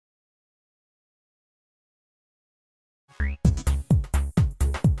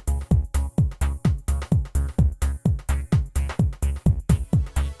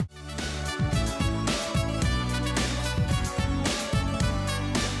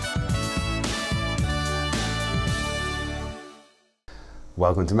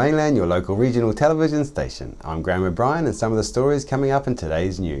Welcome to Mainland, your local regional television station. I'm Graham O'Brien, and some of the stories coming up in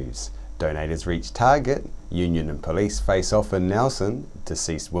today's news. Donators reach target, union and police face off in Nelson,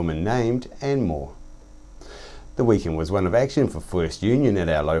 deceased woman named, and more. The weekend was one of action for First Union at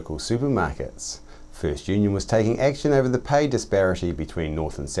our local supermarkets. First Union was taking action over the pay disparity between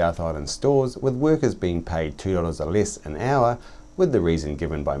North and South Island stores, with workers being paid $2 or less an hour, with the reason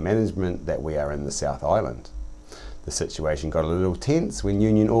given by management that we are in the South Island. The situation got a little tense when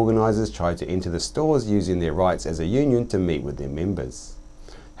union organisers tried to enter the stores using their rights as a union to meet with their members.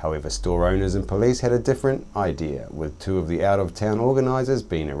 However, store owners and police had a different idea, with two of the out-of-town organisers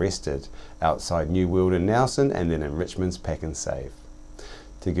being arrested, outside New World in Nelson and then in Richmond's Pack and Save.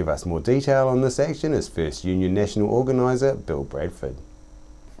 To give us more detail on this action is First Union National Organiser Bill Bradford.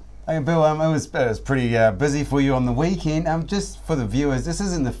 Hey Bill, it was pretty busy for you on the weekend. Just for the viewers, this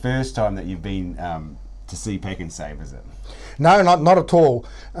isn't the first time that you've been to see Pack and Save, is it? No, not at all.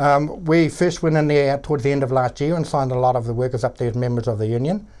 We first went in there towards the end of last year and signed a lot of the workers up there as members of the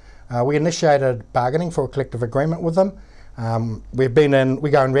union. We initiated bargaining for a collective agreement with them. We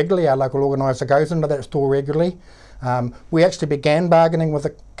go in regularly, our local organiser goes into that store regularly. We actually began bargaining with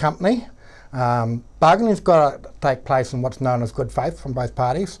the company. Bargaining's got to take place in what's known as good faith from both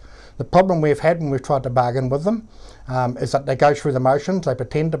parties. The problem we've had when we've tried to bargain with them is that they go through the motions, they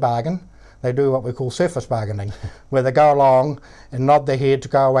pretend to bargain. They do what we call surface bargaining, where they go along and nod their head to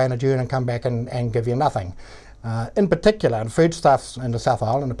go away in a June and come back and give you nothing. In particular, in foodstuffs in the South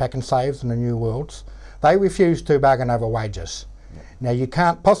Island, the Pack and Saves and the New Worlds, they refuse to bargain over wages. Yeah. Now, you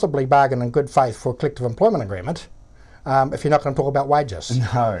can't possibly bargain in good faith for a collective employment agreement if you're not going to talk about wages.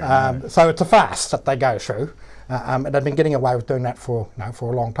 No. So it's a farce that they go through, and they've been getting away with doing that for a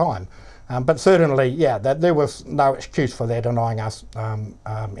long time. But certainly, yeah, there was no excuse for their denying us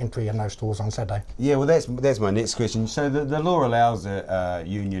entry in those stores on Saturday. Yeah, well, that's my next question. So the law allows a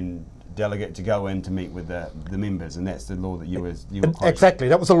union delegate to go in to meet with the members, and that's the law that you were quoting. Exactly,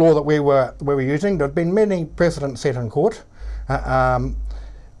 that was the law that we were using. There had been many precedents set in court.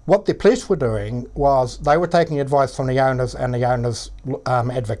 What the police were doing was they were taking advice from the owners and the owners'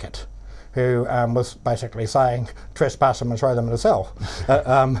 advocate, who was basically saying, trespass them and throw them in a cell,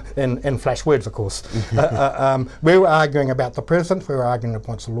 in flash words, of course. We were arguing about the present, we were arguing the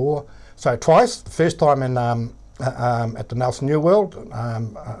points of law. So twice, the first time in, at the Nelson New World,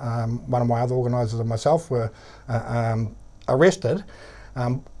 one of my other organisers and myself were arrested,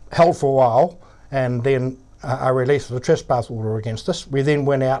 held for a while, and then a release of the trespass order against us. We then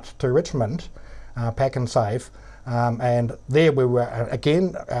went out to Richmond, Pack and Save, and there we were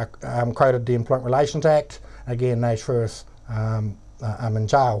again quoted the Employment Relations Act. Again, they threw us in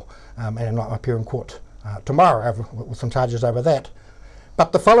jail and I appear in court tomorrow with some charges over that.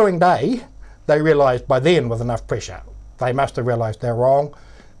 But the following day, they realised by then, with enough pressure, they must have realised they're wrong.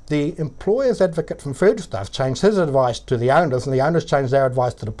 The employer's advocate from Foodstuffs changed his advice to the owners, and the owners changed their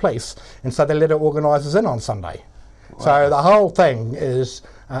advice to the police, and so they let our organisers in on Sunday. Wow. So the whole thing is,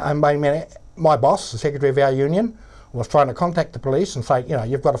 my boss, the secretary of our union, was trying to contact the police and say,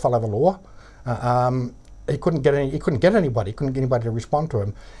 you've got to follow the law. He couldn't get anybody to respond to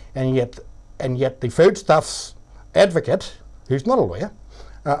him, and yet the Foodstuffs advocate, who's not a lawyer,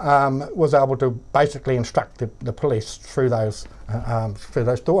 was able to basically instruct the police through those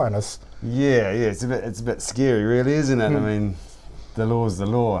store owners. Yeah, it's a bit scary, really, isn't it? I mean, the law's the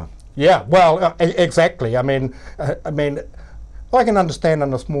law. Yeah, well, exactly. I mean, I can understand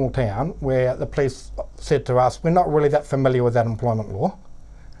in a small town where the police said to us, we're not really that familiar with that employment law,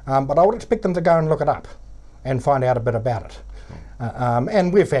 but I would expect them to go and look it up and find out a bit about it. And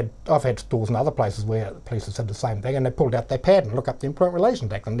I've had stores in other places where the police have said the same thing, and they pulled out their pad and looked up the Employment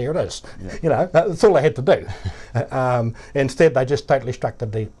Relations Act, and there it is. Yeah. That's all they had to do. Instead, they just totally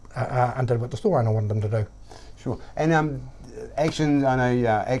structured undid what the store owner wanted them to do. Sure. And actions, I know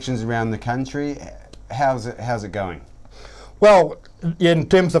actions around the country. How's it going? Well, in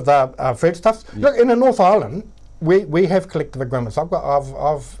terms of the foodstuffs, look, in the North Island, we have collective agreements.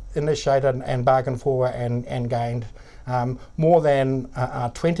 I've initiated and bargained for and gained more than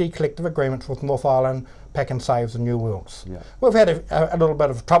 20 collective agreements with North Island, Pack and Saves and New Worlds. Yeah. We've had a little bit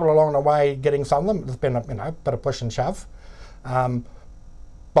of trouble along the way getting some of them. There's been a bit of push and shove.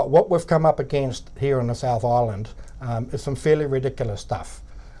 But what we've come up against here in the South Island is some fairly ridiculous stuff.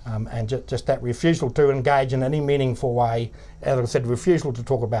 And just that refusal to engage in any meaningful way, as I said, refusal to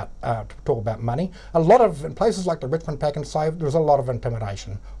talk about money. A lot of, in places like the Richmond Pack and Save, there's a lot of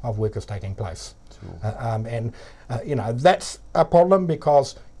intimidation of workers taking place. Sure. That's a problem,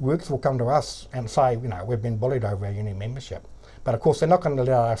 because workers will come to us and say, we've been bullied over our union membership. But of course, they're not going to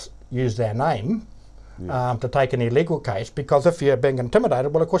let us use their name to take any legal case, because if you're being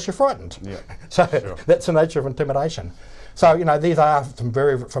intimidated, well, of course you're frightened. Yeah. So that's the nature of intimidation. So, you know, these are some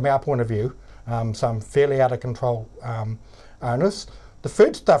from our point of view, some fairly out of control owners. The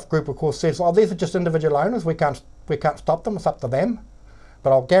Foodstuff Group, of course, says, oh, these are just individual owners, we can't stop them, it's up to them. But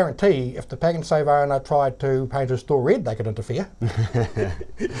I'll guarantee if the Pack and Save owner tried to paint his store red, they could interfere.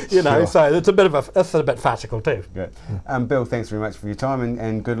 You know, so it's a bit farcical too. Good. Bill, thanks very much for your time,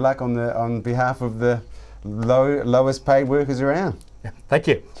 and good luck on behalf of the lowest paid workers around. Yeah, thank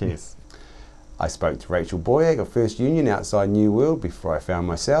you. Cheers. I spoke to Rachel Boyag of First Union outside New World before I found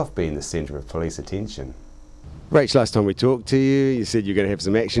myself being the centre of police attention. Rach, last time we talked to you, you said you're going to have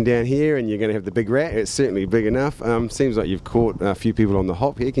some action down here and you're going to have the big rat. It's certainly big enough. Seems like you've caught a few people on the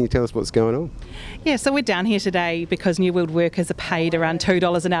hop here. Can you tell us what's going on? Yeah, so we're down here today because New World workers are paid around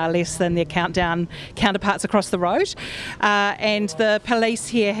 $2 an hour less than their counterparts across the road. And the police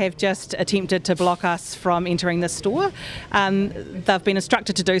here have just attempted to block us from entering the store. They've been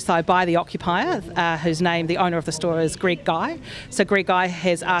instructed to do so by the occupier, whose name, the owner of the store, is Greg Guy. So Greg Guy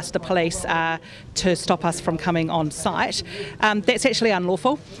has asked the police to stop us from coming on site. That's actually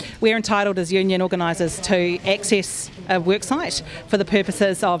unlawful. We're entitled as union organisers to access a work site for the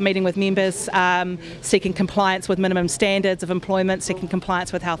purposes of meeting with members, seeking compliance with minimum standards of employment, seeking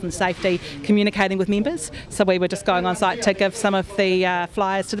compliance with health and safety, communicating with members. So we were just going on site to give some of the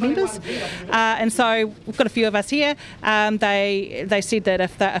flyers to the members. And so we've got a few of us here. They said that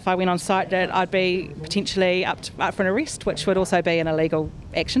if I went on site that I'd be potentially up for an arrest, which would also be an illegal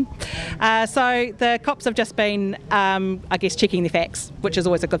action. So the cops have just been, I guess, checking the facts, which is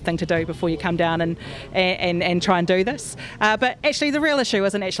always a good thing to do before you come down and try and do this. But actually the real issue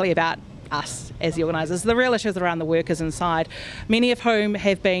isn't actually about us as the organisers. The real issue is around the workers inside, many of whom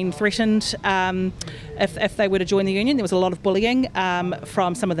have been threatened if they were to join the union. There was a lot of bullying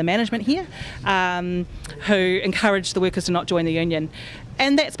from some of the management here who encouraged the workers to not join the union.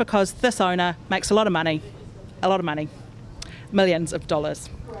 And that's because this owner makes a lot of money, millions of dollars,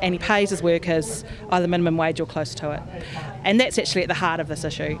 and he pays his workers either minimum wage or close to it. And that's actually at the heart of this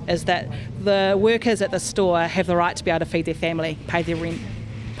issue, is that the workers at the store have the right to be able to feed their family, pay their rent,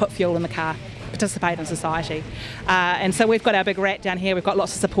 put fuel in the car, participate in society. And so we've got our big rat down here, we've got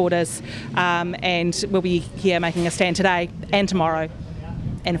lots of supporters, and we'll be here making a stand today and tomorrow.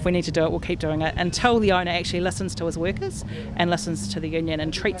 And if we need to do it, we'll keep doing it until the owner actually listens to his workers and listens to the union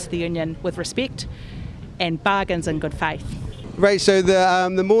and treats the union with respect and bargains in good faith. Rach, so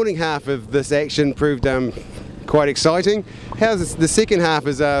the morning half of this action proved quite exciting. How's the second half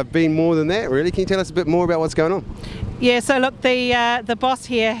has been more than that, really? Can you tell us a bit more about what's going on? Yeah, so look, the boss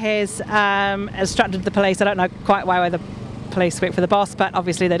here has instructed the police, I don't know quite why the police work for the boss, but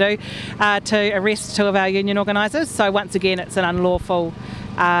obviously they do, to arrest two of our union organisers. So once again, it's an unlawful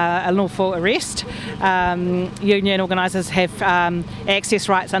arrest. Union organisers have access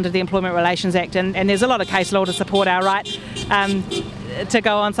rights under the Employment Relations Act, and there's a lot of case law to support our right to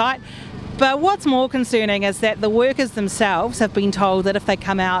go on site. But what's more concerning is that the workers themselves have been told that if they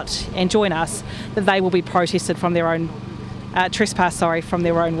come out and join us, that they will be protested from their own from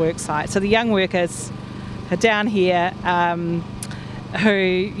their own work site. So the young workers are down here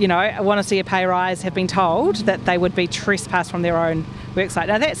who want to see a pay rise have been told that they would be trespassed from their own work site.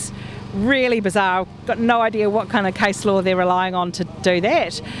 Now that's really bizarre. I've got no idea what kind of case law they're relying on to do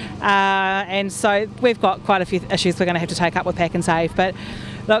that. And so we've got quite a few issues we're going to have to take up with Pack and Save. But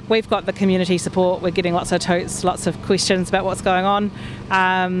look, we've got the community support. We're getting lots of tweets, lots of questions about what's going on.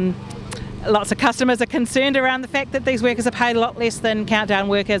 Lots of customers are concerned around the fact that these workers are paid a lot less than countdown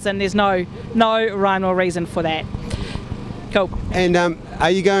workers, and there's no rhyme or reason for that. Cool. And are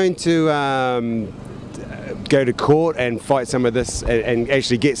you going to go to court and fight some of this and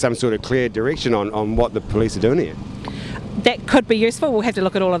actually get some sort of clear direction on what the police are doing here? That could be useful. We'll have to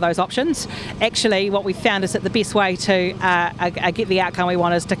look at all of those options. Actually, what we found is that the best way to get the outcome we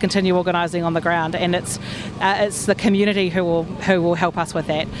want is to continue organising on the ground, and it's the community who will help us with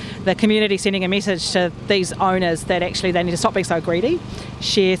that. The community sending a message to these owners that actually they need to stop being so greedy,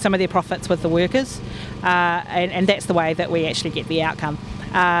 share some of their profits with the workers, and that's the way that we actually get the outcome.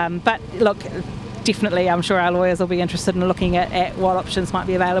 But look, definitely I'm sure our lawyers will be interested in looking at what options might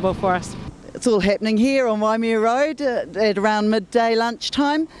be available for us. It's all happening here on Waimea Road at around midday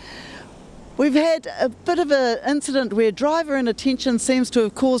lunchtime. We've had a bit of an incident where driver inattention seems to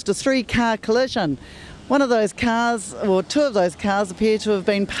have caused a 3-car collision. One of those cars, or two of those cars, appear to have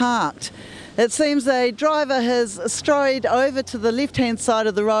been parked. It seems a driver has strayed over to the left-hand side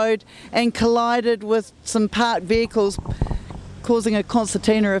of the road and collided with some parked vehicles, causing a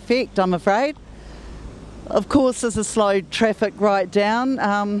concertina effect, I'm afraid. Of course, this has slowed traffic right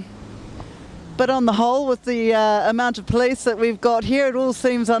down. But on the whole, with the amount of police that we've got here, it all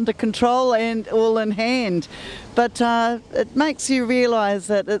seems under control and all in hand. But it makes you realise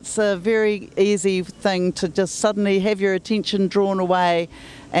that it's a very easy thing to just suddenly have your attention drawn away,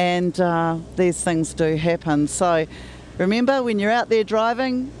 and these things do happen. So remember, when you're out there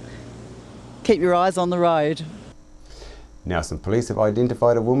driving, keep your eyes on the road. Nelson Police have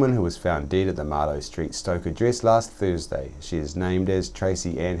identified a woman who was found dead at the Marlow Street Stoke address last Thursday. She is named as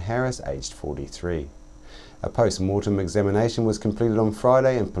Tracy Ann Harris, aged 43. A post-mortem examination was completed on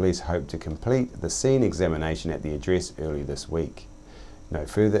Friday, and police hope to complete the scene examination at the address early this week. No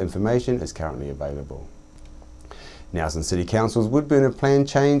further information is currently available. Nelson City Council's wood burner plan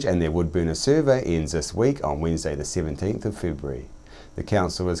change and their wood burner survey ends this week on Wednesday the 17th of February. The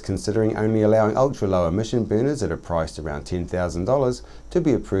council is considering only allowing ultra-low emission burners that are priced around $10,000 to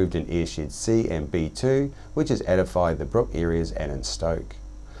be approved in Airshed C and B2, which is Adify, the Brook areas and in Stoke.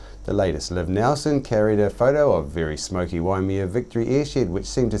 The latest Live Nelson carried a photo of very smoky Waimea Victory Airshed, which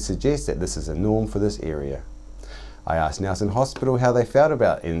seemed to suggest that this is a norm for this area. I asked Nelson Hospital how they felt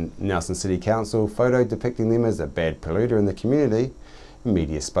about in Nelson City Council photo depicting them as a bad polluter in the community.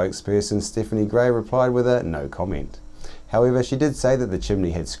 Media spokesperson Stephanie Gray replied with a no comment. However, she did say that the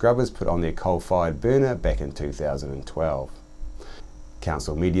chimney had scrubbers put on their coal-fired burner back in 2012.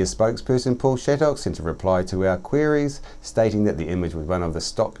 Council media spokesperson Paul Shattock sent a reply to our queries, stating that the image was one of the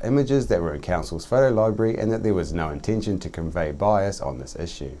stock images that were in Council's photo library and that there was no intention to convey bias on this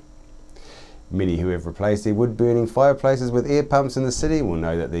issue. Many who have replaced their wood-burning fireplaces with air pumps in the city will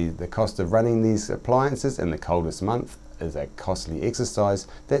know that the cost of running these appliances in the coldest month is a costly exercise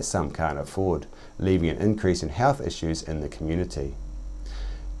that some can't afford, leaving an increase in health issues in the community.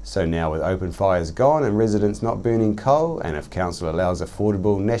 So now with open fires gone and residents not burning coal, and if council allows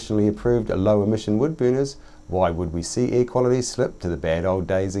affordable, nationally approved low emission wood burners, why would we see air quality slip to the bad old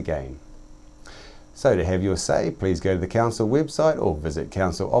days again? So to have your say, please go to the council website or visit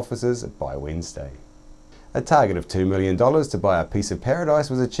council offices by Wednesday. A target of $2 million to buy a piece of paradise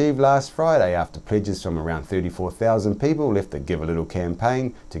was achieved last Friday after pledges from around 34,000 people left the Give a Little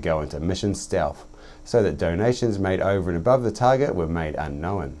campaign to go into mission stealth, so that donations made over and above the target were made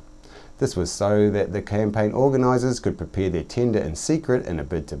unknown. This was so that the campaign organisers could prepare their tender in secret in a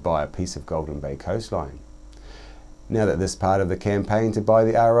bid to buy a piece of Golden Bay coastline. Now that this part of the campaign to buy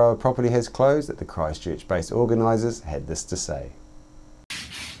the Aroa property has closed, the Christchurch-based organisers had this to say.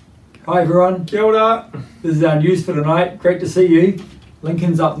 Hi everyone. Kia ora. This is our news for tonight. Great to see you.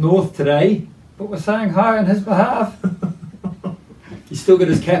 Lincoln's up north today, but we're saying hi on his behalf. He's still got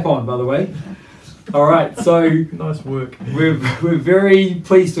his cap on, by the way. All right, so nice work. We're very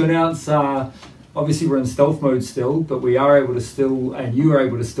pleased to announce, obviously we're in stealth mode still, but we are able to still, and you are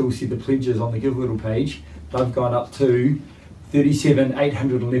able to still see the pledges on the Give a Little page. They've gone up to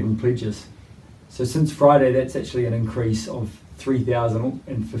 37,811 pledges. So since Friday, that's actually an increase of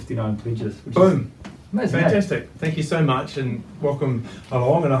 3,059 pledges. Boom. Amazing. Fantastic. Thank you so much and welcome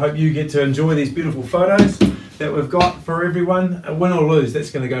along, and I hope you get to enjoy these beautiful photos that we've got for everyone. Win or lose,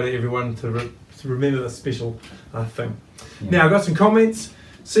 that's going to go to everyone to remember this special thing. Yeah. Now, I've got some comments.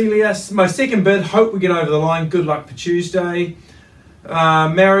 Celia, my second bid, hope we get over the line. Good luck for Tuesday.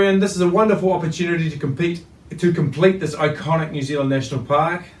 Marion, this is a wonderful opportunity to complete this iconic New Zealand National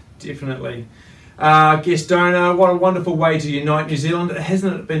Park. Definitely. Guest donor, what a wonderful way to unite New Zealand.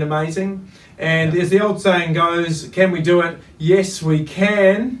 Hasn't it been amazing? And as the old saying goes, can we do it? Yes, we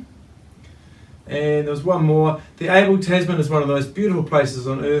can. And there was one more. The Able Tasman is one of those beautiful places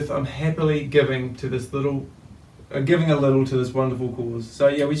on earth. I'm happily giving to this little, giving a little to this wonderful cause. So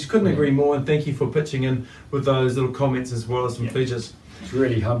yeah, we just couldn't agree more, and thank you for pitching in with those little comments as well as some pledges. It's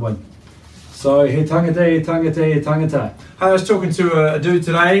really humbling. So, he tangata, he tangata, he tangata. I was talking to a dude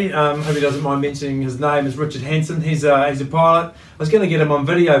today, hope he doesn't mind mentioning his name, is Richard Hanson. He's a pilot. I was going to get him on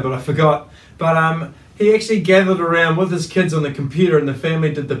video, but I forgot. But he actually gathered around with his kids on the computer, and the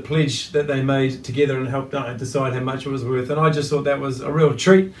family did the pledge that they made together and helped decide how much it was worth. And I just thought that was a real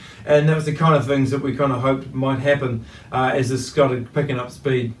treat, and that was the kind of things that we kind of hoped might happen as this started picking up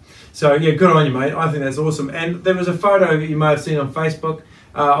speed. So yeah, good on you, mate. I think that's awesome. And there was a photo that you may have seen on Facebook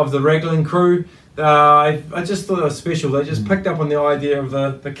of the Raglan crew. I just thought it was special. They just picked up on the idea of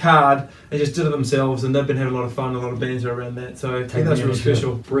the card and just did it themselves, and they've been having a lot of fun, a lot of banter around that. So I think that's really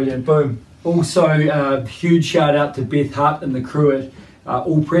special. Brilliant. Boom. Also, huge shout out to Beth Hutt and the crew at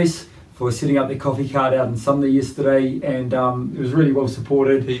All Press for setting up their coffee cart out in Sumner yesterday, and it was really well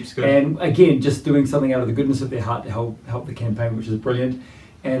supported. Heaps good. And again, just doing something out of the goodness of their heart to help the campaign, which is brilliant.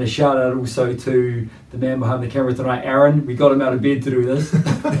 And a shout out also to the man behind the camera tonight, Aaron. We got him out of bed to do this.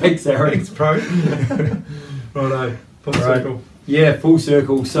 Thanks, Aaron. Thanks, bro. Righto. Full circle. Yeah, full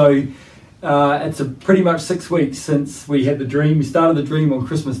circle. So It's pretty much 6 weeks since we had the dream. We started the dream on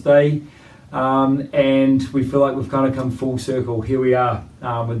Christmas Day, and we feel like we've kind of come full circle. Here we are,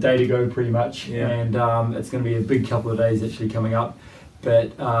 with day to go pretty much, and it's going to be a big couple of days actually coming up.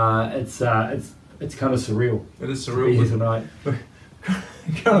 But it's kind of surreal. It is to be here tonight.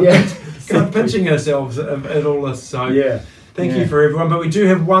 kind of pinching ourselves at all this. So thank you for everyone. But we do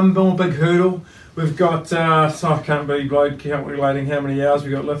have one more big hurdle. We've got, so I can't be calculating how many hours.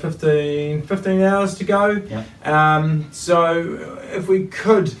 We've got 15 hours to go. So if we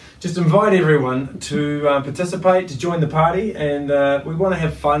could just invite everyone to participate, to join the party, and we want to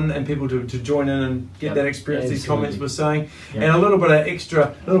have fun and people to join in and get that experience, these comments we're saying, and a little bit of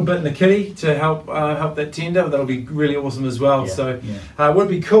extra, a little bit in the kitty to help that tender. That'll be really awesome as well. So it would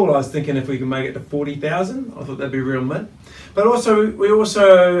be cool, I was thinking, if we could make it to 40,000. I thought that'd be real mint. But also, we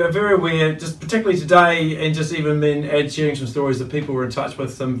also are very aware, just particularly today, and just even then sharing some stories that people were in touch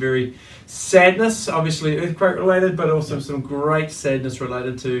with, some very sadness, obviously earthquake related, but also some great sadness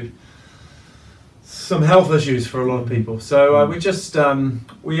related to some health issues for a lot of people. So we just,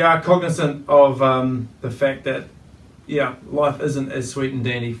 we are cognizant of the fact that, life isn't as sweet and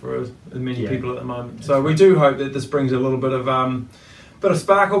dandy for as many people at the moment. So we do hope that this brings a little bit of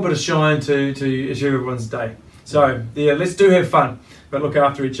sparkle, bit of shine to everyone's day. So let's do have fun, but look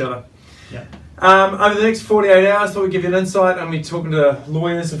after each other. Over the next 48 hours, thought we'd give you an insight. I'm be talking to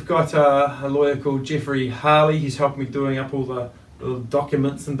lawyers. I've got a lawyer called Jeffrey Harley. He's helping me doing up all the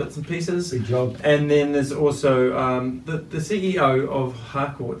documents and bits and pieces. Good job. And then there's also the CEO of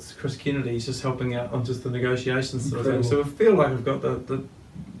Harcourts, Chris Kennedy. He's just helping out on just the negotiations sort of thing. So I feel like I've got the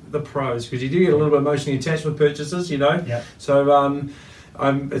pros, because you do get a little bit emotionally attached with purchases, you know. So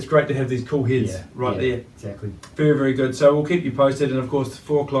it's great to have these cool heads there. Exactly. Very, very good. So we'll keep you posted, and of course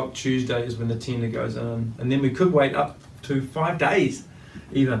 4 o'clock Tuesday is when the tender goes in, and then we could wait up to 5 days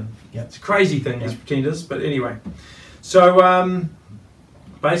even. It's a crazy thing, these tenders, but anyway. So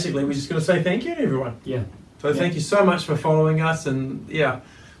basically we're just going to say thank you to everyone. So thank you so much for following us, and we're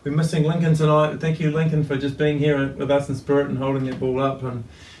missing Lincoln tonight. Thank you, Lincoln, for just being here with us in spirit and holding that ball up, and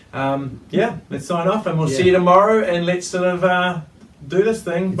let's sign off, and we'll see you tomorrow, and let's sort of do this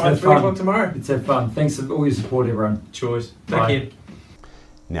thing by 3 o'clock tomorrow. Let's have fun. Thanks for all your support, everyone. Cheers. Take care.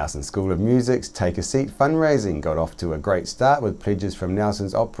 Nelson School of Music's Take a Seat fundraising got off to a great start with pledges from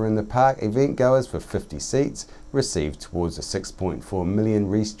Nelson's Opera in the Park event goers for 50 seats received towards a $6.4 million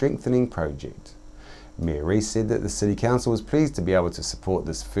re-strengthening project. Mayor Rees said that the City Council was pleased to be able to support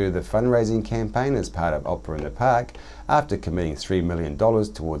this further fundraising campaign as part of Opera in the Park after committing $3 million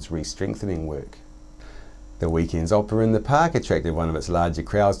towards re-strengthening work. The weekend's Opera in the Park attracted one of its larger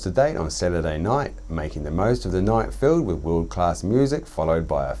crowds to date on Saturday night, making the most of the night filled with world-class music followed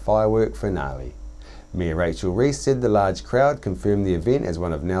by a firework finale. Mayor Rachel Rees said the large crowd confirmed the event as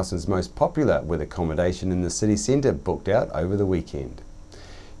one of Nelson's most popular, with accommodation in the city centre booked out over the weekend.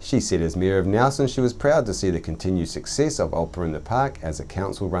 She said as Mayor of Nelson she was proud to see the continued success of Opera in the Park as a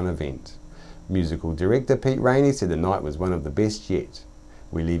council-run event. Musical director Pete Rainey said the night was one of the best yet.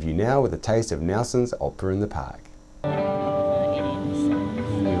 We leave you now with a taste of Nelson's Opera in the Park. I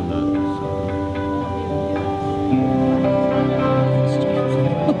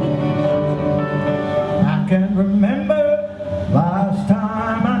can remember last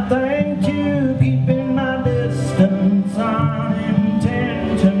time I thanked you, keeping my distance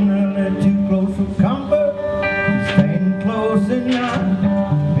unintentionally too close for comfort, staying close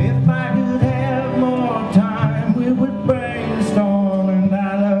enough. If I could have more time, we would brainstorm.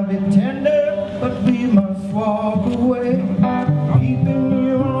 Tender, but we must walk away, keeping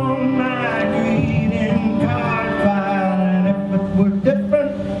you on my greeting card file. And if it were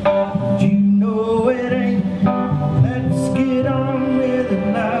different, but you know it ain't. Let's get on with it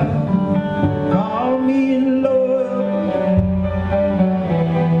now. Call me loyal,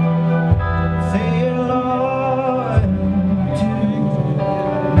 say loyal to,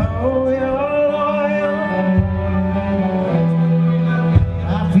 know you're loyal. I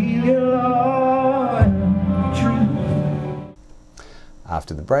feel.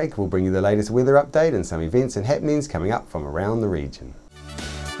 After the break, we'll bring you the latest weather update and some events and happenings coming up from around the region.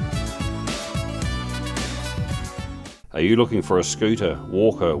 Are you looking for a scooter,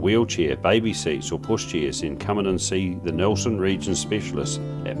 walker, wheelchair, baby seats or pushchairs? Then come in and see the Nelson Region Specialist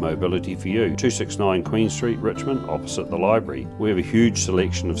at Mobility for You, 269 Queen Street, Richmond, opposite the library. We have a huge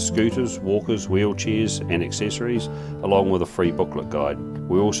selection of scooters, walkers, wheelchairs and accessories, along with a free booklet guide.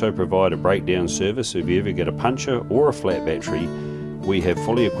 We also provide a breakdown service if you ever get a puncture or a flat battery. We have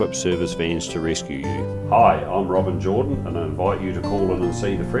fully equipped service vans to rescue you. Hi, I'm Robin Jordan, and I invite you to call in and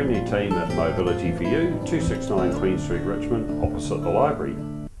see the friendly team at Mobility for You, 269 Queen Street, Richmond, opposite the library.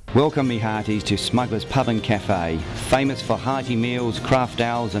 Welcome me hearties to Smuggler's Pub and Cafe, famous for hearty meals, craft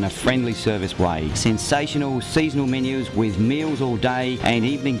ales and a friendly service way. Sensational seasonal menus with meals all day and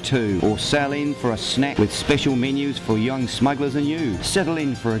evening too, or sail in for a snack with special menus for young smugglers and you. Settle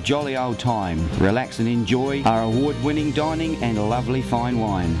in for a jolly old time, relax and enjoy our award-winning dining and lovely fine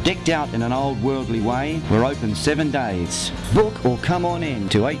wine. Decked out in an old worldly way, we're open 7 days. Book or come on in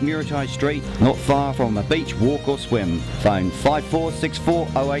to 8 Muritai Street, not far from a beach walk or swim. Phone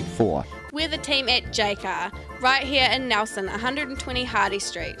 546408. We're the team at JCar, right here in Nelson, 120 Hardy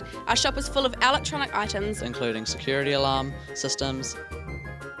Street. Our shop is full of electronic items, including security alarm systems,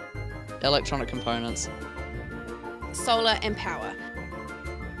 electronic components, solar and power,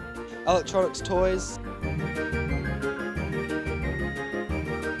 electronics toys,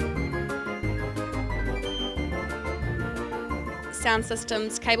 sound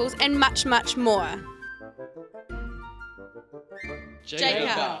systems, cables, and much, much more.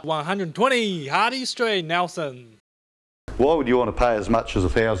 JCar. 120 Hardy Street, Nelson. Why would you want to pay as much as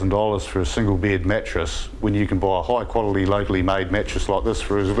 $1,000 for a single bed mattress when you can buy a high quality locally made mattress like this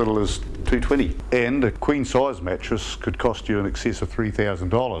for as little as $220? And a queen size mattress could cost you in excess of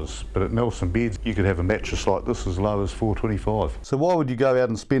 $3,000, but at Nelson Beds you could have a mattress like this as low as $425. So why would you go out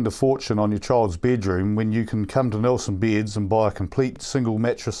and spend a fortune on your child's bedroom when you can come to Nelson Beds and buy a complete single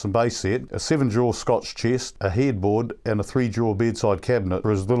mattress and base set, a 7-drawer Scotch chest, a headboard and a 3-drawer bedside cabinet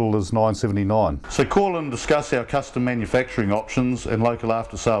for as little as $979? So call and discuss our custom manufacturing options and local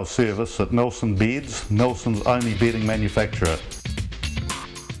after sales service at Nelson Beds, Nelson's only bedding manufacturer.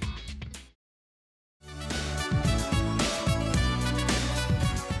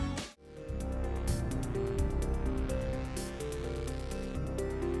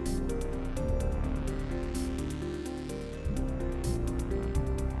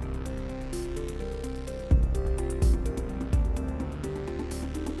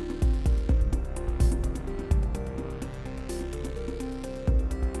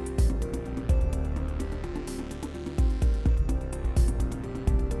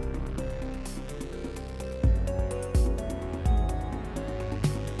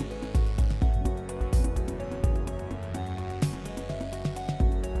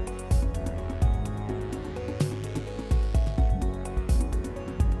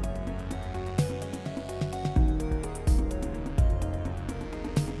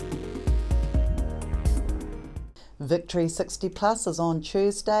 Victory 60 Plus is on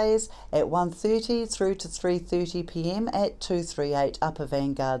Tuesdays at 1:30 through to 3:30 p.m. at 238 Upper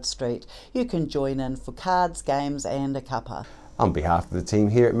Vanguard Street. You can join in for cards, games and a cuppa. On behalf of the team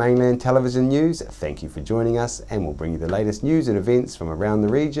here at Mainland Television News, thank you for joining us, and we'll bring you the latest news and events from around the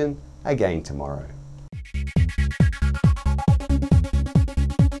region again tomorrow.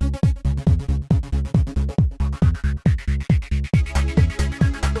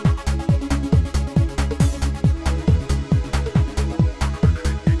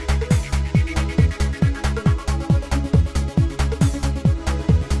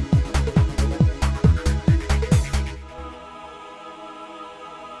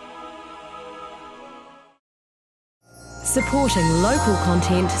 Supporting local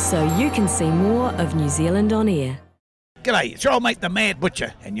content so you can see more of New Zealand on air. G'day, it's your old mate the Mad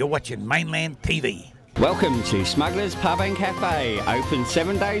Butcher and you're watching Mainland TV. Welcome to Smuggler's Pub and Cafe, open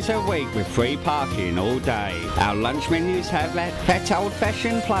 7 days a week with free parking all day. Our lunch menus have that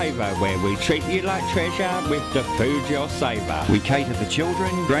old-fashioned flavour where we treat you like treasure with the food you'll savour. We cater for children,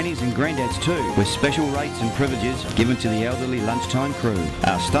 grannies and granddads too, with special rates and privileges given to the elderly lunchtime crew.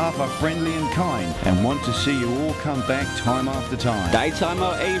 Our staff are friendly and kind and want to see you all come back time after time. Daytime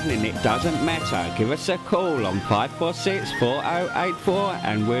or evening, it doesn't matter. Give us a call on 546 4084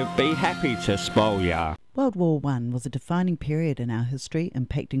 and we'll be happy to spoil ya. World War I was a defining period in our history,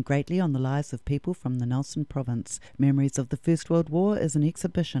 impacting greatly on the lives of people from the Nelson province. Memories of the First World War is an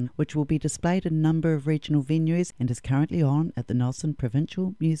exhibition which will be displayed in a number of regional venues and is currently on at the Nelson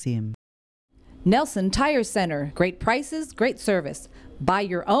Provincial Museum. Nelson Tire Center. Great prices, great service. Buy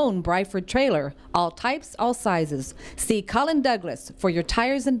your own Bryford trailer. All types, all sizes. See Colin Douglas for your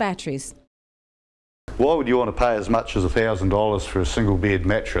tires and batteries. Why would you want to pay as much as $1,000 for a single bed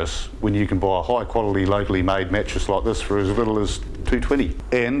mattress when you can buy a high quality locally made mattress like this for as little as $220?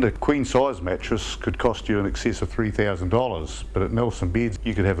 And a queen size mattress could cost you in excess of $3,000, but at Nelson Beds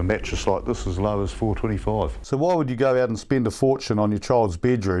you could have a mattress like this as low as $425. So why would you go out and spend a fortune on your child's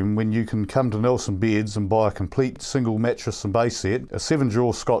bedroom when you can come to Nelson Beds and buy a complete single mattress and base set, a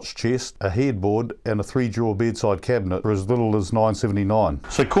 7-drawer Scotch chest, a headboard and a 3-drawer bedside cabinet for as little as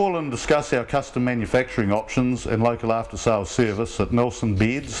 $979? So call and discuss our custom manufacturing options and local after sales service at Nelson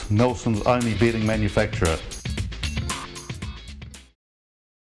Beds, Nelson's only bedding manufacturer.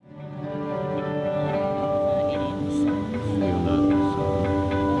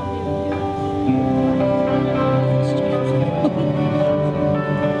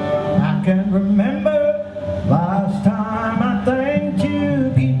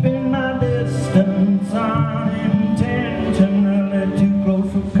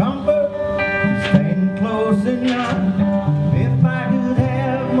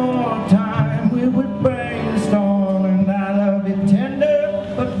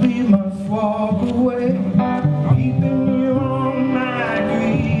 walk away, keeping you on my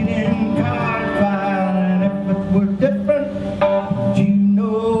greeting card file. And if it were different, but you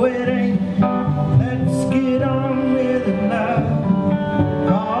know it ain't. Let's get on with it now.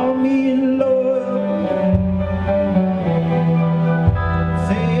 Call me loyal,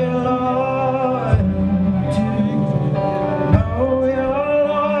 say loyal to know you're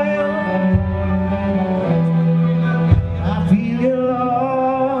loyal. I feel you're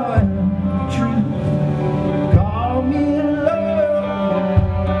loyal, true. Call me loyal,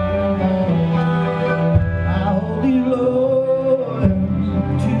 I hold you loyal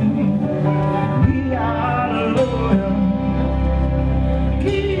to. We are loyal,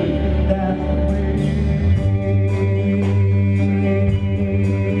 keep it that way.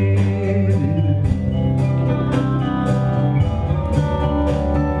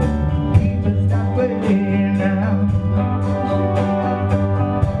 Keep it that way now.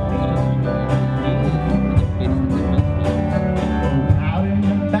 Out in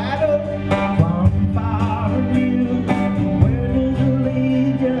the battle, from far from you, where does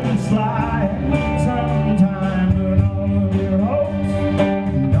allegiance lie? Sometimes when all of your hopes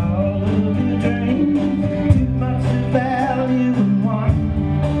and all of your dreams, too much to value in one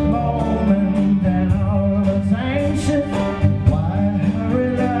moment, and all of us anxious. Why hurry,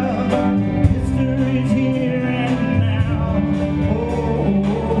 love? History's here and now.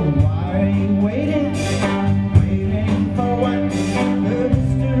 Oh, why are you waiting? Waiting for what? The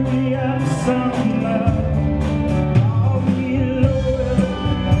history of some love. Call me loyal,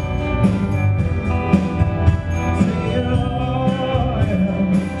 say loyal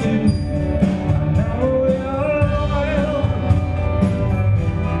too. I know you're loyal,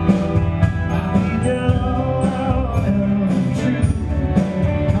 I need you loyal, true.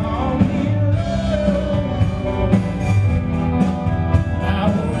 Call me loyal, I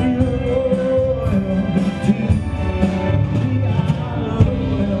want you loyal too. We are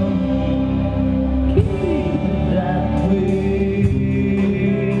loyal, keep it that way,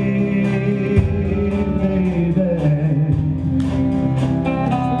 baby.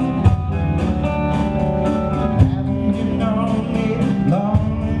 Haven't you known me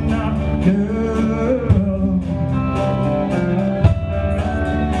long enough, girl?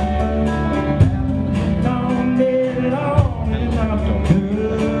 Known me long enough,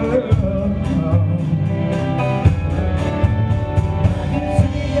 girl. I can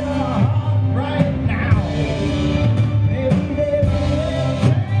see your heart right now. Maybe there's a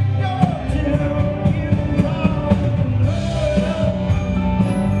change or two. You call me loyal,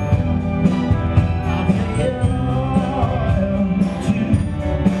 I feel loyal too.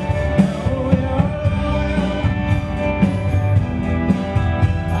 Know you're loyal,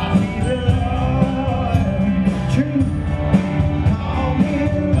 I feel loyal, true. Call me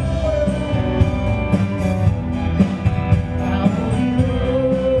loyal, I will be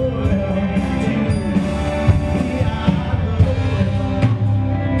loyal too. We are loyal,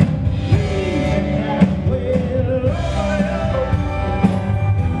 keep it that way, loyal.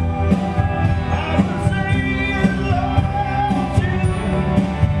 I will say loyal too.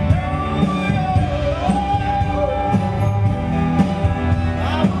 Know you're loyal,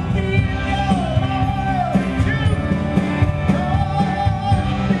 I will be loyal too.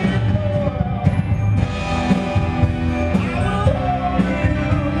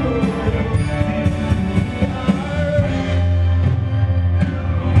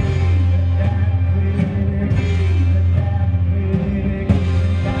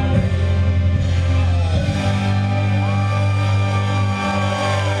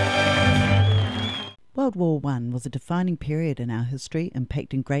 World War I was a defining period in our history,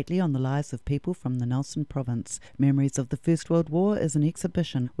 impacting greatly on the lives of people from the Nelson province. Memories of the First World War is an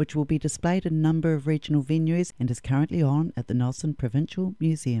exhibition which will be displayed in a number of regional venues and is currently on at the Nelson Provincial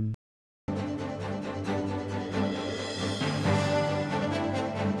Museum.